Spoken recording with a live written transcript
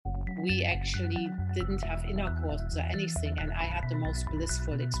we actually didn't have intercourse or anything, and I had the most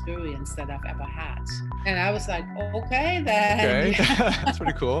blissful experience that I've ever had. And I was like, okay, then. Okay, that's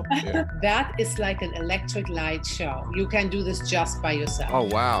pretty cool. Yeah. That is like an electric light show. You can do this just by yourself. Oh,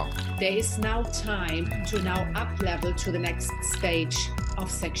 wow. There is now time to now up level to the next stage of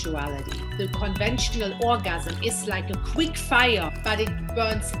sexuality. The conventional orgasm is like a quick fire, but it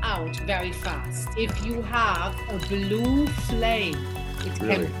burns out very fast. If you have a blue flame, it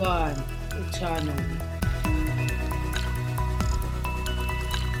Really? can burn eternally.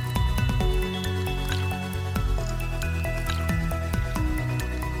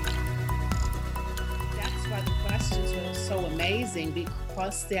 That's why the questions were so amazing,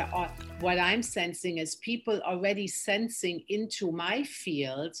 because there are, what I'm sensing is people already sensing into my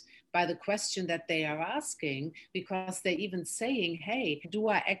field by the question that they are asking, because they're even saying, hey, do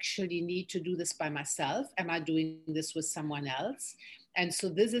I actually need to do this by myself? Am I doing this with someone else? And so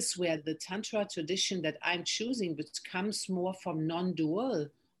this is where the Tantra tradition that I'm choosing, which comes more from non-dual,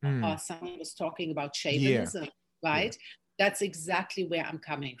 or someone was talking about shamanism, right? Yeah. That's exactly where I'm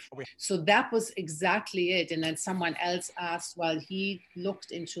coming from. So that was exactly it. And then someone else asked, well, he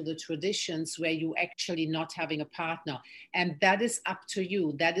looked into the traditions where you actually not having a partner. And that is up to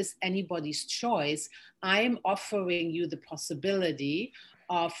you. That is anybody's choice. I am offering you the possibility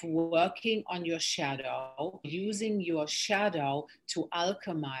of working on your shadow, using your shadow to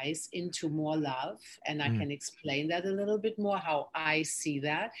alchemize into more love. And I can explain that a little bit more, how I see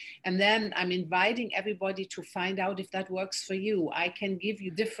that. And then I'm inviting everybody to find out if that works for you. I can give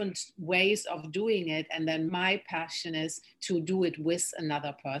you different ways of doing it. And then my passion is to do it with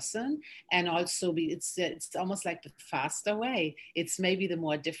another person. And also it's almost like the faster way. It's maybe the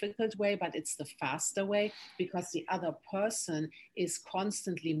more difficult way, but it's the faster way, because the other person is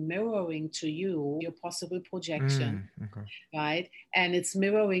constantly mirroring to you your possible projection, right? And it's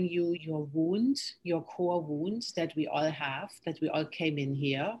mirroring you, your wound, your core wound that we all have, that we all came in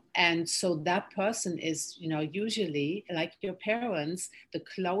here. And so that person is, usually like your parents, the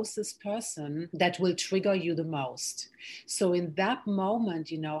closest person that will trigger you the most. So in that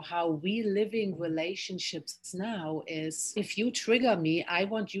moment, how we living relationships now is, if you trigger me, I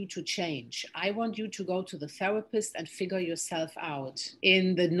want you to change. I want you to go to the therapist and figure yourself out.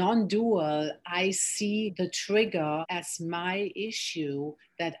 In the non-dual, I see the trigger as my issue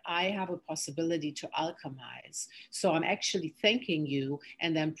that I have a possibility to alchemize. So I'm actually thanking you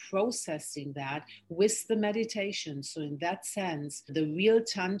and then processing that with the meditation. So in that sense, the real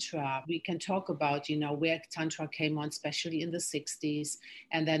Tantra, we can talk about, where Tantra came on, especially in the 60s.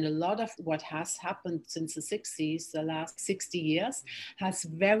 And then a lot of what has happened since the 60s, the last 60 years, has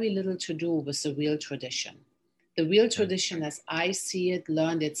very little to do with the real tradition. The real tradition, as I see it,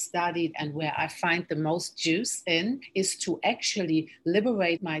 learned it, studied, and where I find the most juice in, is to actually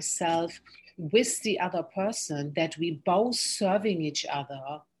liberate myself with the other person, that we both serving each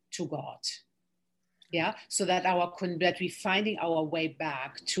other to God. Yeah, so that that we finding our way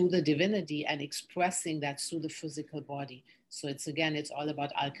back to the divinity and expressing that through the physical body. So it's all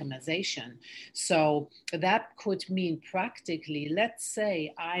about alchemization. So that could mean practically, let's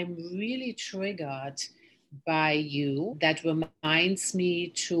say I'm really triggered by you, that reminds me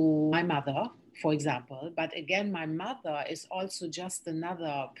to my mother, for example. But again, my mother is also just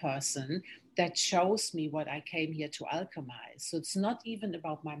another person that shows me what I came here to alchemize. So it's not even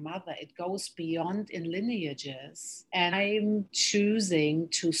about my mother. It goes beyond in lineages. And I'm choosing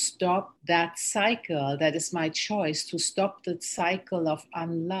to stop that cycle. That is my choice, to stop the cycle of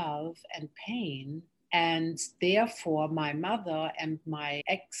unlove and pain. And therefore, my mother and my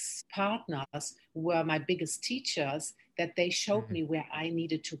ex-partners were my biggest teachers, that they showed me where I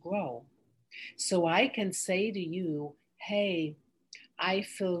needed to grow. So I can say to you, hey, I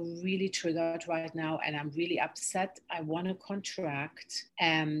feel really triggered right now and I'm really upset. I want to contract.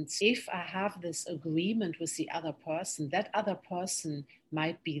 And if I have this agreement with the other person, that other person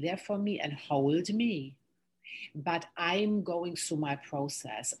might be there for me and hold me. But I'm going through my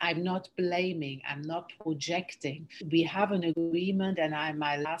process. I'm not blaming. I'm not projecting. We have an agreement, and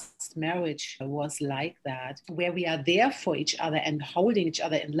my last marriage was like that, where we are there for each other and holding each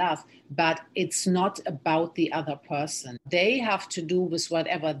other in love, but it's not about the other person. They have to do with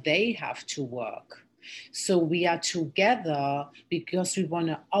whatever they have to work. So we are together because we want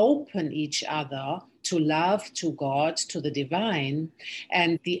to open each other to love, to God, to the divine.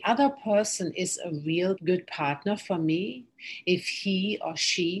 And the other person is a real good partner for me if he or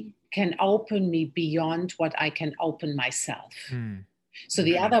she can open me beyond what I can open myself. So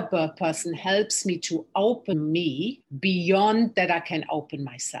the other person helps me to open me beyond that I can open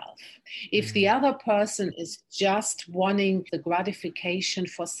myself. If the other person is just wanting the gratification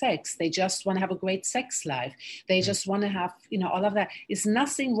for sex, they just want to have a great sex life, they just want to have, all of that, is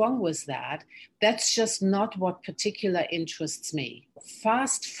nothing wrong with that. That's just not what particular interests me.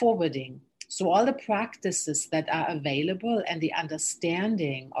 Fast forwarding. So all the practices that are available and the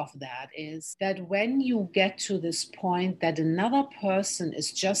understanding of that is that when you get to this point that another person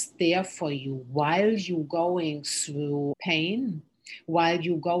is just there for you while you're going through pain, while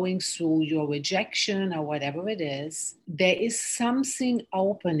you're going through your rejection or whatever it is, there is something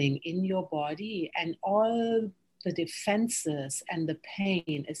opening in your body, and all the defenses and the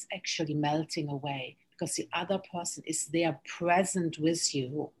pain is actually melting away because the other person is there present with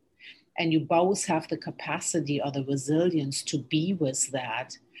you. And you both have the capacity or the resilience to be with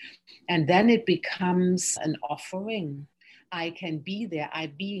that. And then it becomes an offering. I can be there,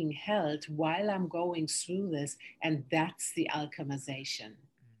 I'm being held while I'm going through this. And that's the alchemization.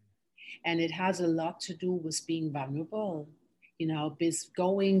 And it has a lot to do with being vulnerable,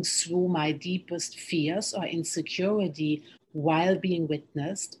 going through my deepest fears or insecurity while being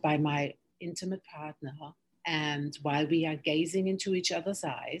witnessed by my intimate partner. And while we are gazing into each other's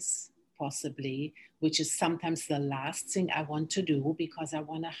eyes, possibly, which is sometimes the last thing I want to do because I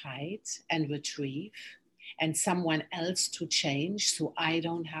want to hide and retrieve and someone else to change so I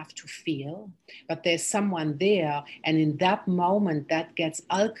don't have to feel. But there's someone there, and in that moment that gets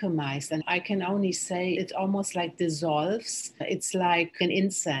alchemized, and I can only say it almost like dissolves. It's like an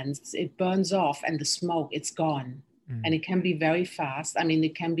incense. It burns off and the smoke, it's gone. And it can be very fast. I mean,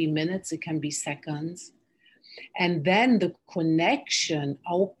 it can be minutes, it can be seconds. And then the connection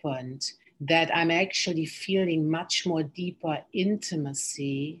opened that I'm actually feeling much more deeper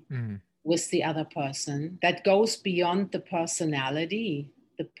intimacy with the other person that goes beyond the personality.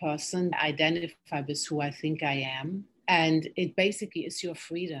 The person identify with who I think I am. And it basically is your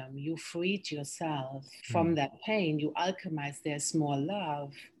freedom. You freed yourself from that pain. You alchemize, there's more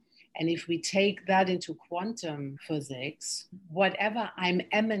love. And if we take that into quantum physics, whatever I'm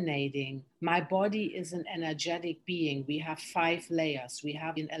emanating, my body is an energetic being. We have 5 layers. We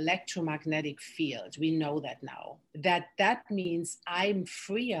have an electromagnetic field. We know that now. That means I'm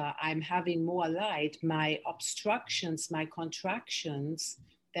freer. I'm having more light. My obstructions, my contractions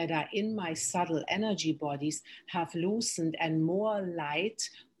that are in my subtle energy bodies have loosened, and more light,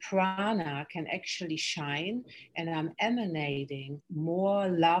 prana, can actually shine, and I'm emanating more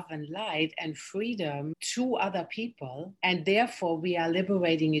love and light and freedom to other people, and therefore we are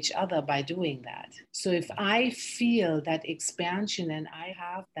liberating each other by doing that. So if I feel that expansion and I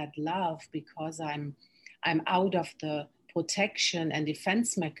have that love because I'm out of the protection and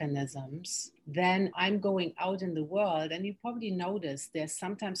defense mechanisms, then I'm going out in the world, and you probably notice there's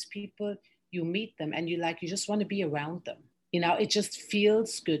sometimes people, you meet them and you just want to be around them. It just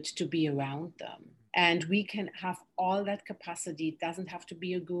feels good to be around them. And we can have all that capacity. It doesn't have to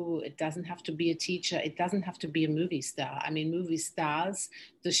be a guru. It doesn't have to be a teacher. It doesn't have to be a movie star. I mean, movie stars,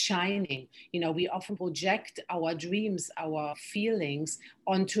 The Shining, we often project our dreams, our feelings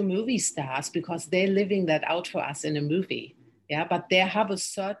onto movie stars because they're living that out for us in a movie. Yeah, but they have a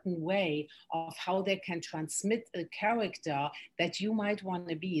certain way of how they can transmit a character that you might want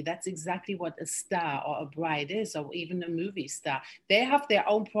to be. That's exactly what a star or a bride is, or even a movie star. They have their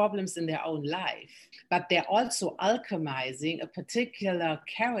own problems in their own life, but they're also alchemizing a particular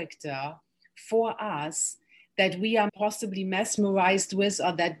character for us that we are possibly mesmerized with,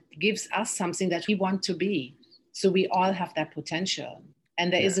 or that gives us something that we want to be. So we all have that potential.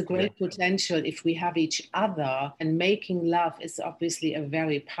 And there is a great potential if we have each other, and making love is obviously a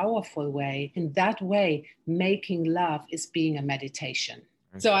very powerful way. In that way, making love is being a meditation.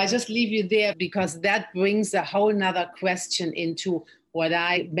 So I just leave you there because that brings a whole nother question into what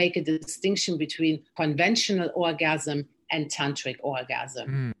I make a distinction between conventional orgasm and tantric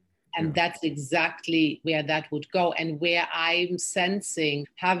orgasm. And that's exactly where that would go, and where I'm sensing,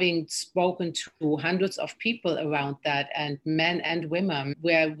 having spoken to hundreds of people around that, and men and women,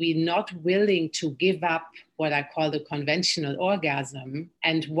 where we're not willing to give up what I call the conventional orgasm,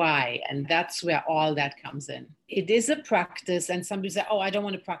 and why. And that's where all that comes in. It is a practice, and some people say, oh, I don't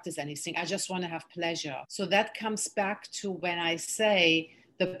want to practice anything. I just want to have pleasure. So that comes back to when I say,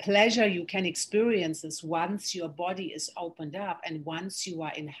 the pleasure you can experience is once your body is opened up and once you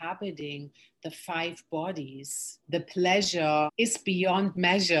are inhabiting the 5 bodies, the pleasure is beyond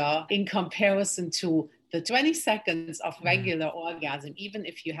measure in comparison to The 20 seconds of regular orgasm, even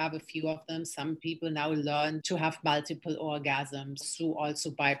if you have a few of them, some people now learn to have multiple orgasms through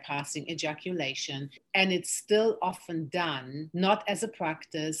also bypassing ejaculation. And it's still often done, not as a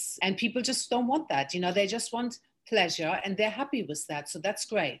practice. And people just don't want that. They just want pleasure and they're happy with that. So that's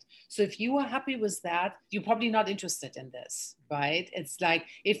great. So if you are happy with that, you're probably not interested in this, right? It's like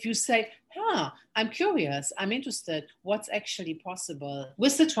if you say, I'm curious, I'm interested, what's actually possible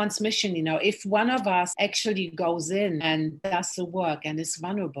with the transmission, if one of us actually goes in and does the work and is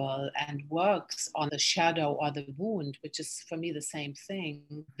vulnerable and works on the shadow or the wound, which is for me the same thing,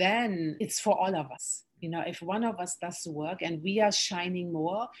 then it's for all of us. If one of us does the work and we are shining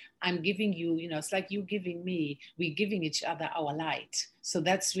more, I'm giving you, it's like you giving me, we're giving each other our light. So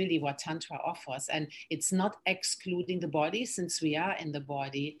that's really what Tantra offers. And it's not excluding the body since we are in the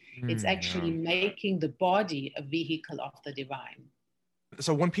body. It's actually making the body a vehicle of the divine.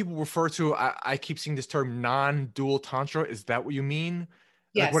 So when people refer to, I keep seeing this term non-dual Tantra, is that what you mean?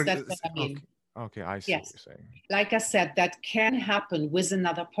 Yes, that's what I mean. Okay, I see what you're saying. Like I said, that can happen with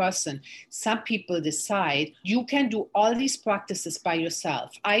another person. Some people decide you can do all these practices by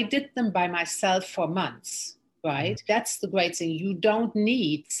yourself. I did them by myself for months, right? That's the great thing. You don't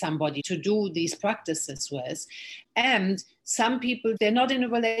need somebody to do these practices with. And some people, they're not in a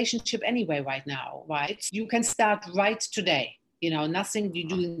relationship anyway right now, right? You can start right today. Nothing, you're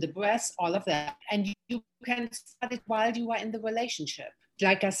doing the breath, all of that. And you can start it while you are in the relationship.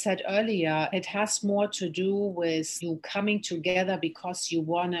 Like I said earlier, it has more to do with you coming together because you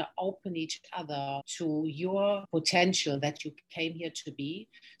want to open each other to your potential that you came here to be.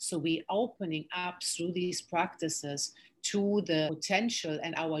 So we're opening up through these practices to the potential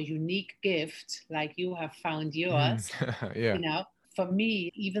and our unique gift, like you have found yours. For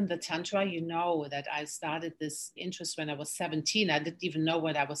me, even the Tantra, that I started this interest when I was 17. I didn't even know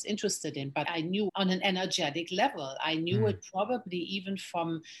what I was interested in, but I knew on an energetic level. I knew it probably even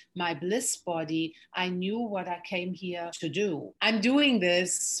from my bliss body. I knew what I came here to do. I'm doing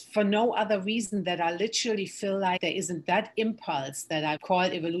this for no other reason that I literally feel like there isn't that impulse that I call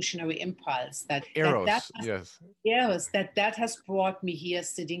evolutionary impulse. Eros, that has brought me here,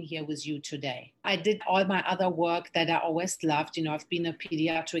 sitting here with you today. I did all my other work that I always loved. I've been a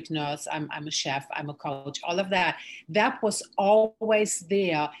pediatric nurse, I'm a chef, I'm a coach, all of that. That was always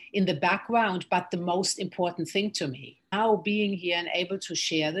there in the background, but the most important thing to me. Now being here and able to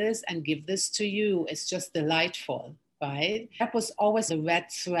share this and give this to you is just delightful. Right? That was always a red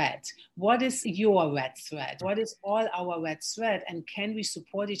thread. What is your red thread? What is all our red thread? And can we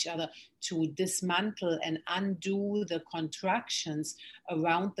support each other to dismantle and undo the contractions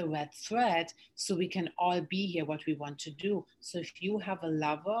around the red thread so we can all be here what we want to do? So if you have a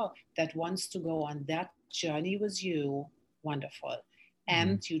lover that wants to go on that journey with you, wonderful.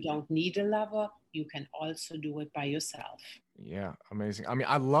 And you don't need a lover, you can also do it by yourself. Yeah, amazing. I mean,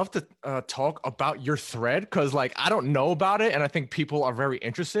 I love to talk about your thread because I don't know about it. And I think people are very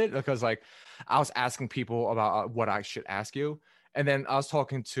interested because I was asking people about what I should ask you. And then I was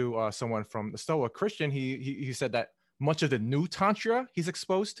talking to someone from the Stoa, Christian. He said that much of the new Tantra he's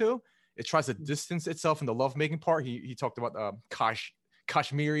exposed to, it tries to distance itself from the lovemaking part. He talked about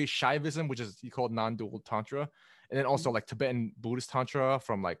Kashmiri Shaivism, which is he called non-dual Tantra. And then also Tibetan Buddhist Tantra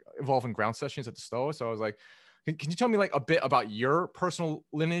from Evolving Ground Sessions at the Stoa. So I was like, can you tell me a bit about your personal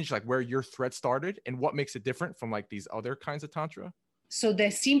lineage, where your thread started and what makes it different from these other kinds of Tantra? So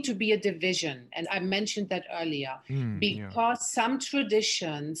there seemed to be a division, and I mentioned that earlier, because some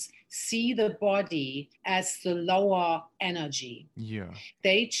traditions see the body as the lower energy. Yeah.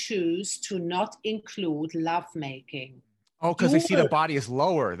 They choose to not include lovemaking. Oh, because they see the body as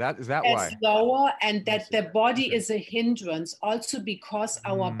lower. Is that why? As lower, and that the body is a hindrance, also because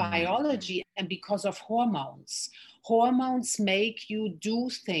our biology and because of hormones. Hormones make you do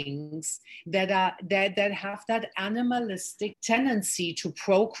things that have that animalistic tendency to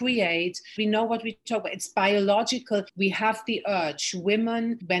procreate. We know what we talk about. It's biological. We have the urge.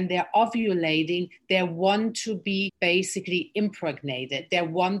 Women, when they're ovulating, they want to be basically impregnated. They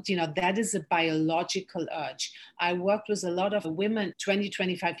want, that is a biological urge. I worked with a lot of women 20,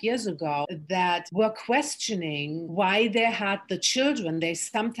 25 years ago that were questioning why they had the children. They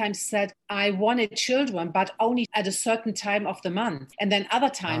sometimes said, I wanted children, but only at a certain time of the month. And then other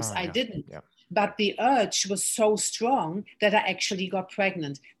times I didn't. Yeah. But the urge was so strong that I actually got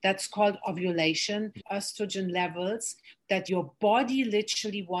pregnant. That's called ovulation. Estrogen levels that your body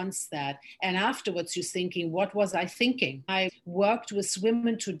literally wants that. And afterwards you're thinking, what was I thinking? I worked with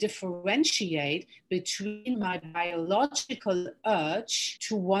women to differentiate between my biological urge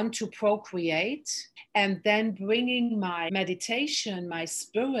to want to procreate and then bringing my meditation, my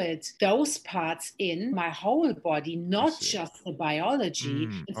spirit, those parts in my whole body, not just the biology.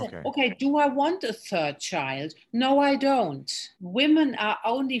 And say, okay, do I want a third child? No, I don't. Women are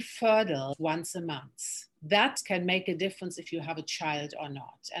only fertile once a month. That can make a difference if you have a child or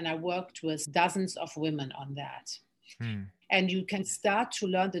not. And I worked with dozens of women on that. And you can start to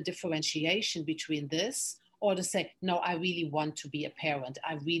learn the differentiation between this, or to say, no, I really want to be a parent.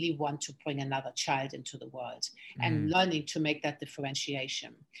 I really want to bring another child into the world, and learning to make that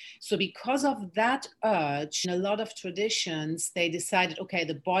differentiation. So because of that urge, in a lot of traditions, they decided, okay,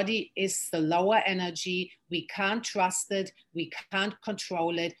 the body is the lower energy. We can't trust it. We can't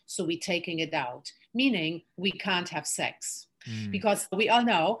control it. So we're taking it out, meaning we can't have sex. Because we all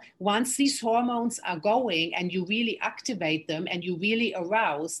know once these hormones are going and you really activate them and you really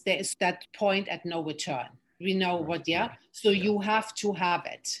arouse, there is that point at no return. We know what, So you have to have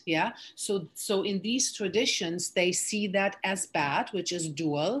it, So in these traditions, they see that as bad, which is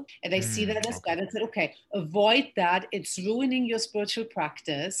dual, and they see that as bad and said, okay, avoid that. It's ruining your spiritual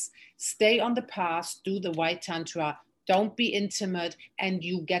practice. Stay on the path, do the white tantra, don't be intimate, and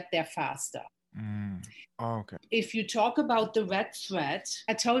you get there faster. If you talk about the red thread,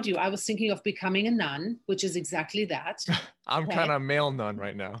 I told you I was thinking of becoming a nun, which is exactly that. I'm kind of male nun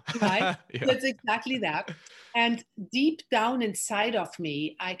right now. Right? That's exactly that. And deep down inside of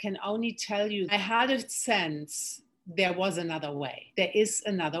me, I can only tell you, I had a sense there was another way. There is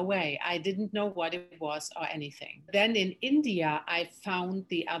another way. I didn't know what it was or anything. Then in India, I found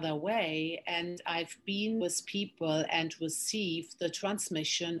the other way, and I've been with people and received the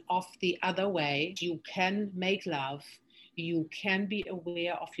transmission of the other way. You can make love. You can be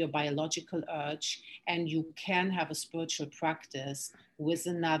aware of your biological urge, and you can have a spiritual practice with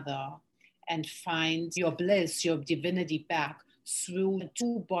another and find your bliss, your divinity back through a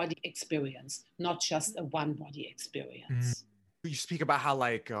two-body experience, not just a one-body experience. You speak about how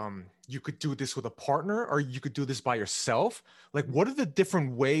you could do this with a partner, or you could do this by yourself. Like, what are the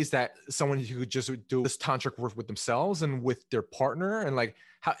different ways that someone who could just do this tantric work with themselves and with their partner, and like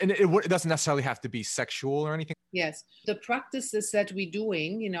how? And it doesn't necessarily have to be sexual or anything. Yes, the practices that we're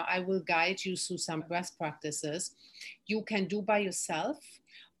doing, I will guide you through some breath practices. You can do by yourself,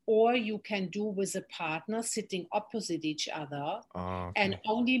 or you can do with a partner sitting opposite each other and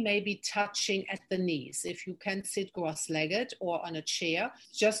only maybe touching at the knees. If you can sit cross-legged or on a chair,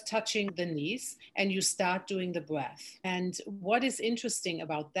 just touching the knees, and you start doing the breath. And what is interesting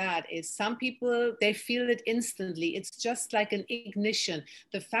about that is some people, they feel it instantly. It's just like an ignition.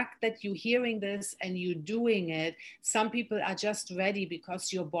 The fact that you're hearing this and you're doing it, some people are just ready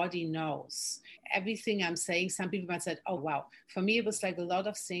because your body knows. Everything I'm saying, some people might say, oh, wow. For me, it was like a lot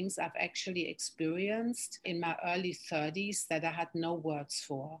of things I've actually experienced in my early 30s that I had no words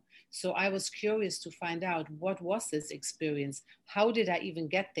for. So I was curious to find out, what was this experience? How did I even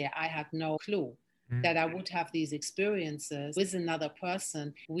get there? I had no clue that I would have these experiences with another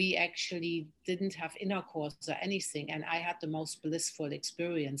person. We actually didn't have intercourse or anything. And I had the most blissful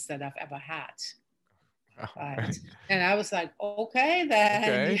experience that I've ever had. Right. And I was like, okay,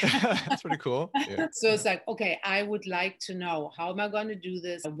 then. Okay. That's pretty cool. Yeah. So it's like, okay, I would like to know, how am I going to do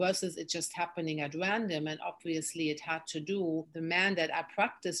this versus it just happening at random? And obviously it had to do, the man that I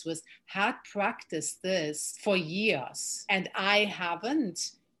practiced with had practiced this for years. And I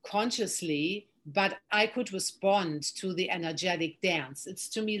haven't consciously, but I could respond to the energetic dance. It's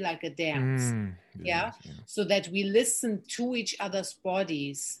to me like a dance. Yeah. So that we listen to each other's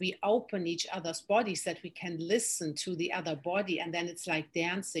bodies, we open each other's bodies, that we can listen to the other body. And then it's like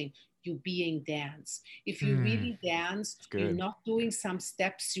dancing. You being dance. If you really dance, you're not doing some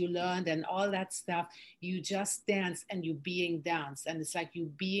steps you learned and all that stuff. You just dance and you being dance. And it's like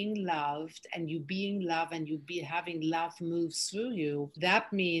you being loved and you being loved and you be having love move through you.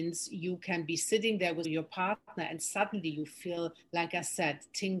 That means you can be sitting there with your partner and suddenly you feel, like I said,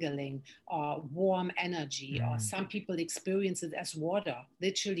 tingling or warm energy, or some people experience it as water,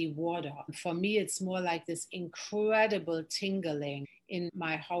 literally water. For me, it's more like this incredible tingling in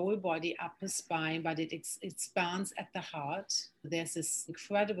my whole body, upper spine, but it expands at the heart. There's this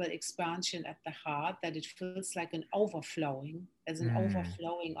incredible expansion at the heart that it feels like an overflowing. There's an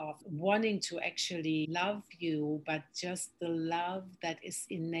overflowing of wanting to actually love you, but just the love that is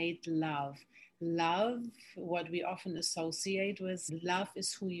innate love love, what we often associate with love,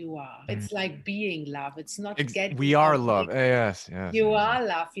 is who you are. Mm. It's like being love. It's not getting We are or love. being. Yes, yes, You yes, yes. are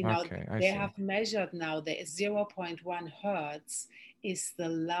love. Okay, I They see. have measured now there is zero point 0.1 hertz is the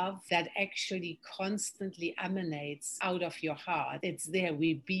love that actually constantly emanates out of your heart. It's there,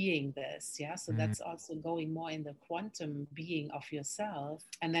 we being this. Yeah. So that's also going more in the quantum being of yourself.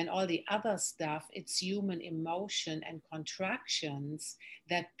 And then all the other stuff, it's human emotion and contractions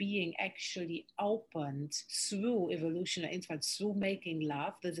that being actually opened through evolutionary insight, through making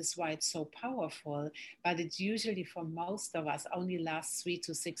love. That is why it's so powerful. But it usually, for most of us, only lasts 3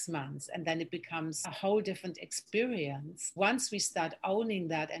 to 6 months. And then it becomes a whole different experience. Once we start owning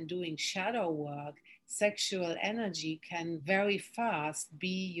that and doing shadow work, sexual energy can very fast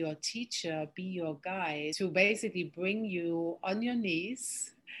be your teacher, be your guide to basically bring you on your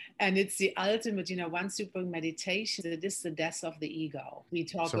knees. And it's the ultimate, once you bring meditation, it is the death of the ego. We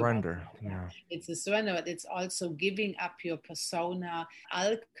talk Surrender. about that. Yeah. It's a surrender, but it's also giving up your persona,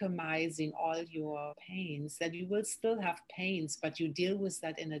 alchemizing all your pains, that you will still have pains, but you deal with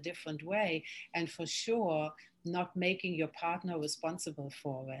that in a different way. And for sure, not making your partner responsible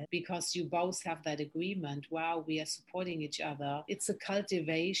for it, because you both have that agreement. Wow, we are supporting each other. It's a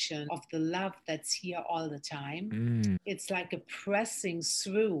cultivation of the love that's here all the time. It's like a pressing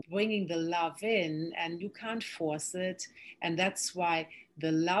through, bringing the love in, and you can't force it. And that's why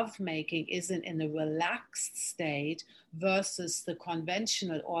the love making isn't in a relaxed state versus the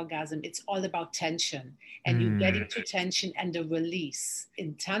conventional orgasm. It's all about tension, and you get into tension and the release.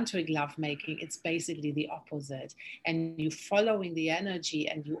 In tantric love making, it's basically the opposite. And you following the energy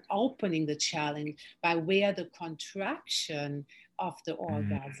and you opening the challenge by where the contraction of the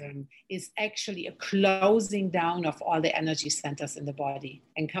orgasm is actually a closing down of all the energy centers in the body.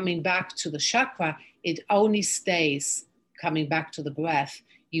 And coming back to the chakra, it only stays coming back to the breath.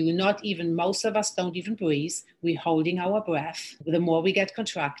 Most of us don't even breathe. We're holding our breath. The more we get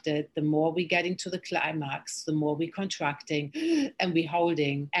contracted, the more we get into the climax, the more we're contracting and we're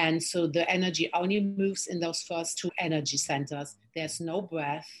holding. And so the energy only moves in those first two energy centers. There's no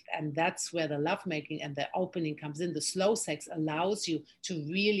breath. And that's where the lovemaking and the opening comes in. The slow sex allows you to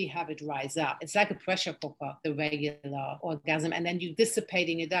really have it rise up. It's like a pressure cooker, the regular orgasm. And then you're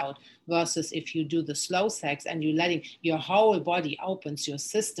dissipating it out, versus if you do the slow sex and you're letting your whole body opens, your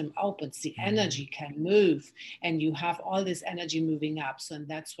system opens, the energy can move, and you have all this energy moving up. So, and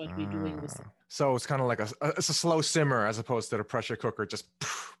that's what we're doing with it. So it's kind of like it's a slow simmer as opposed to the pressure cooker, just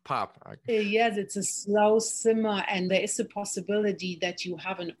pop. Yes, it's a slow simmer, and there is a possibility that you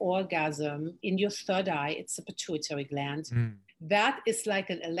have an orgasm in your third eye. It's the pituitary gland. That is like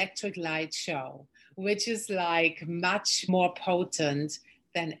an electric light show, which is like much more potent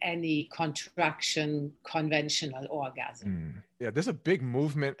than any contraction conventional orgasm. Yeah, there's a big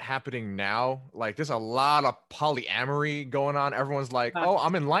movement happening now. Like there's a lot of polyamory going on. Everyone's like, "Oh,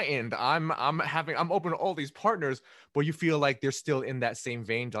 I'm enlightened. I'm open to all these partners," but you feel like they're still in that same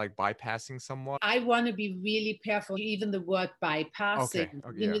vein, like bypassing someone. I want to be really careful, even the word bypassing.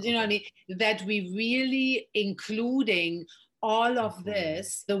 Okay, you know what I mean? That we really including all of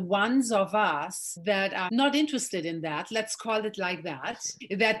this, the ones of us that are not interested in that, let's call it like that,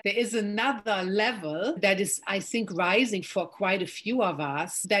 that there is another level that is, I think, rising for quite a few of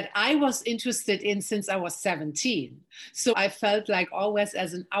us that I was interested in since I was 17. So I felt like always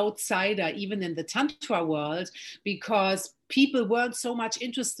as an outsider, even in the Tantra world, because people weren't so much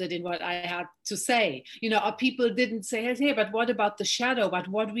interested in what I had to say, or people didn't say, hey, but what about the shadow? But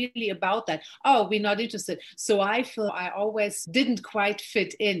what really about that? Oh, we're not interested. So I feel I always didn't quite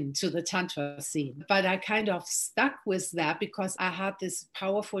fit into the Tantra scene, but I kind of stuck with that because I had this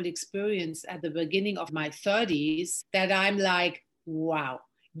powerful experience at the beginning of my 30s that I'm like, wow.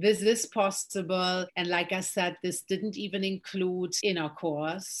 This is possible. And like I said, this didn't even include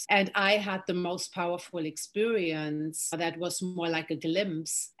intercourse. And I had the most powerful experience that was more like a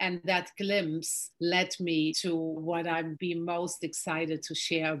glimpse. And that glimpse led me to what I'm being most excited to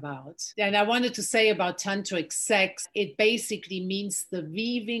share about. And I wanted to say about tantric sex, it basically means the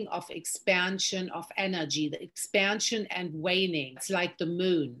weaving of expansion of energy, the expansion and waning. It's like the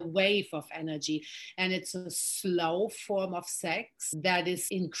moon, the wave of energy. And it's a slow form of sex that is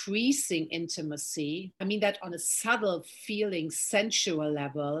increasing intimacy. I mean that on a subtle feeling, sensual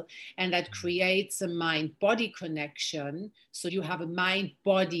level, and that creates a mind-body connection. So you have a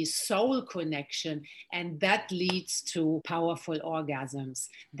mind-body-soul connection, and that leads to powerful orgasms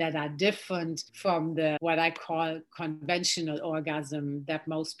that are different from the what I call conventional orgasm that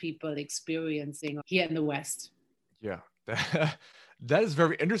most people experiencing here in the West. Yeah. That is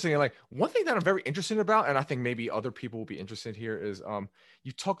very interesting. And like one thing that I'm very interested about, and I think maybe other people will be interested here, is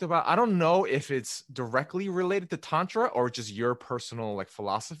you talked about, I don't know if it's directly related to Tantra or just your personal like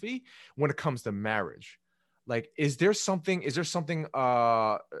philosophy when it comes to marriage. Like, is there something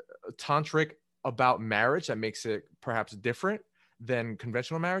tantric about marriage that makes it perhaps different than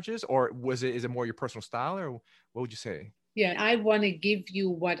conventional marriages? Or is it more your personal style, or what would you say? Yeah, I want to give you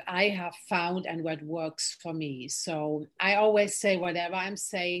what I have found and what works for me. So I always say, whatever I'm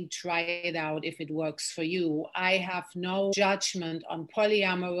saying, try it out if it works for you. I have no judgment on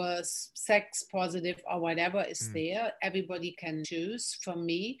polyamorous, sex positive, or whatever is there. Everybody can choose. For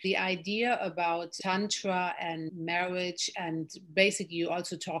me, the idea about Tantra and marriage, and basically you're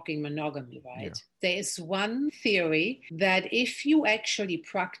also talking monogamy, right? Yeah. There is one theory that if you actually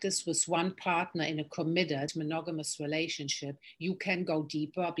practice with one partner in a committed monogamous relationship, you can go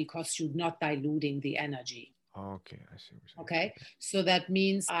deeper because you're not diluting the energy. Okay, I see what you're saying. Okay, so that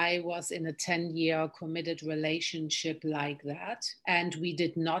means I was in a 10-year committed relationship like that, and we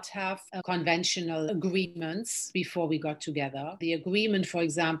did not have conventional agreements before we got together. The agreement, for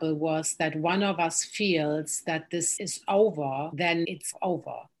example, was that one of us feels that this is over, then it's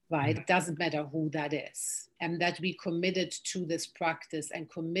over. Right? It doesn't matter who that is. And that we committed to this practice and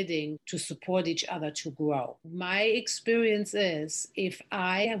committing to support each other to grow. My experience is if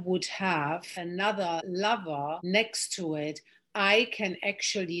I would have another lover next to it, I can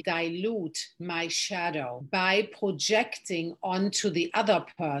actually dilute my shadow by projecting onto the other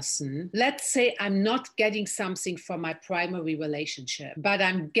person. Let's say I'm not getting something from my primary relationship, but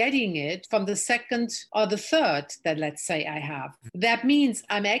I'm getting it from the second or the third that, let's say, I have. That means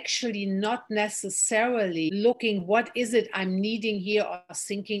I'm actually not necessarily looking what is it I'm needing here or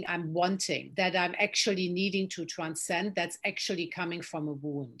thinking I'm wanting, that I'm actually needing to transcend, that's actually coming from a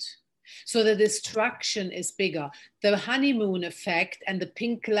wound. So the destruction is bigger. The honeymoon effect and the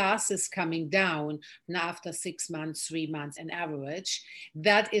pink glasses coming down after 6 months, 3 months, an average,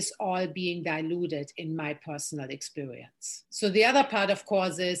 that is all being diluted in my personal experience. So the other part, of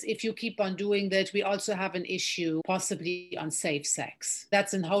course, is if you keep on doing that, we also have an issue possibly on safe sex.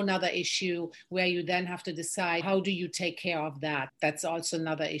 That's a whole nother issue where you then have to decide, how do you take care of that? That's also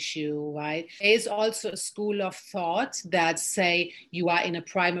another issue, right? There is also a school of thought that say you are in a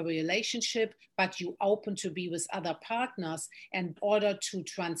primary relationship, but you open to be with other partners in order to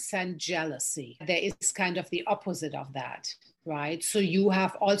transcend jealousy. There is kind of the opposite of that. Right. So you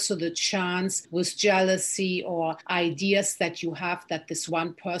have also the chance with jealousy or ideas that you have that this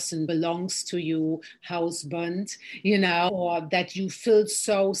one person belongs to you, husband, or that you feel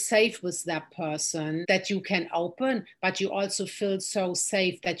so safe with that person that you can open, but you also feel so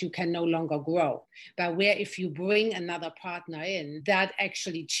safe that you can no longer grow. But where if you bring another partner in, that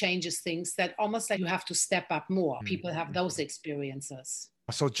actually changes things, that almost like you have to step up more. People have those experiences.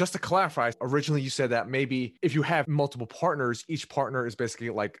 So just to clarify, originally you said that maybe if you have multiple partners, each partner is basically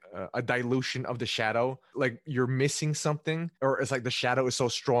like a dilution of the shadow, like you're missing something, or it's like the shadow is so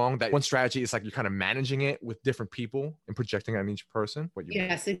strong that one strategy is like you're kind of managing it with different people and projecting on each person.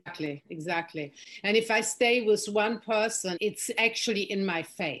 Yes, exactly. And if I stay with one person, it's actually in my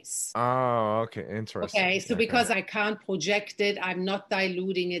face. Oh, okay. Interesting. Okay, so because I can't project it, I'm not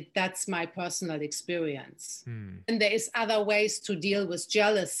diluting it. That's my personal experience. And there is other ways to deal with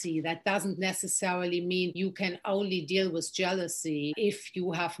jealousy. That doesn't necessarily mean you can only deal with jealousy if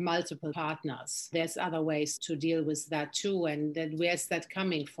you have multiple partners. There's other ways to deal with that too. And then where's that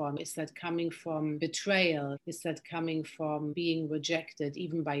coming from? Is that coming from betrayal? Is that coming from being rejected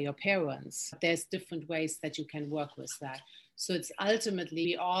even by your parents? There's different ways that you can work with that. So it's ultimately,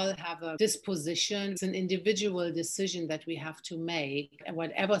 we all have a disposition. It's an individual decision that we have to make. And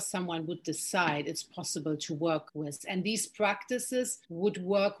whatever someone would decide, it's possible to work with. And these practices would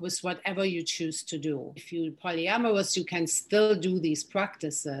work with whatever you choose to do. If you're polyamorous, you can still do these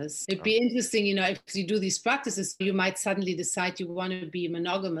practices. It'd be interesting, if you do these practices, you might suddenly decide you want to be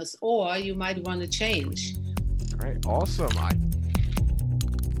monogamous, or you might want to change. All right, awesome.